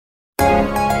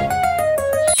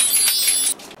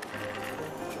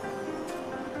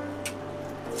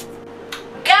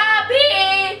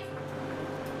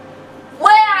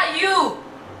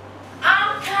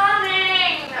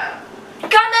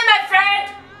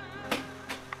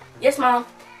Mom.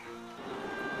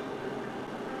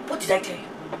 What did I tell you?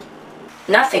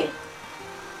 Nothing.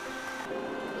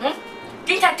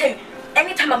 Didn't I tell you?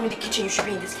 Anytime I'm in the kitchen, you should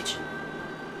be in this kitchen.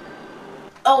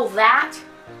 Oh, that?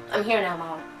 I'm here now,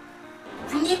 Mom.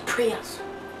 We need prayers.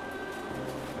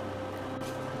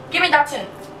 Give me that thing.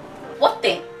 What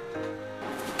thing?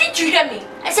 Did you hear me?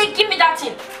 I said give me that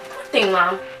thing. What thing,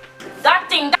 Mom? That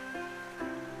thing.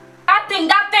 That thing.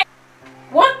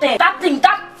 What thing? That thing,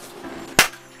 that...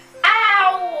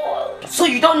 Ow! So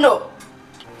you don't know?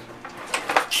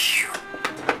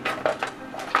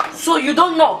 So you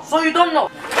don't know?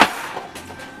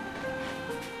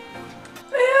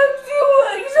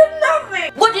 You said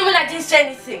nothing. What do you mean I didn't say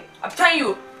anything? I'm telling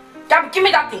you. Gaby, give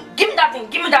me that thing. Give me that thing.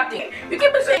 Give me that thing. You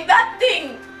keep on saying that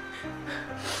thing.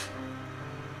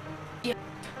 Yeah.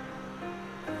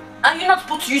 And you're not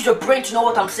supposed to use your brain to know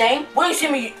what I'm saying? When you see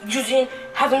me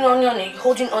having onion and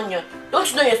holding onion, don't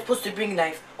you know you're supposed to bring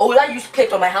knife? Or will I use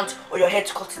plate on my hands or your head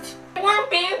to cut it? You weren't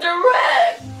being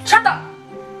direct. Shut up!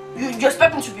 You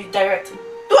expect me to be direct.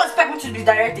 Don't expect me to be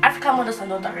direct. African mothers are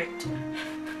not direct.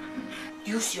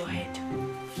 Use your head.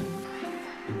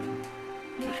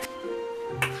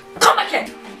 Come back here!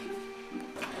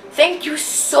 Thank you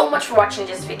so much for watching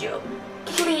this video.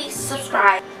 Please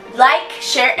subscribe, like,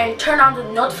 share, and turn on the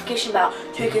notification bell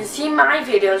so you can see my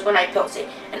videos when I post it.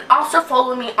 And also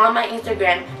follow me on my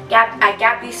Instagram at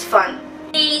Gaby's Fun.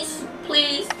 Please,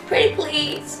 please, pretty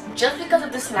please. Just because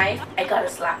of this knife, I got a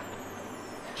slap.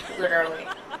 Literally.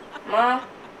 Mom,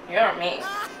 you're mean.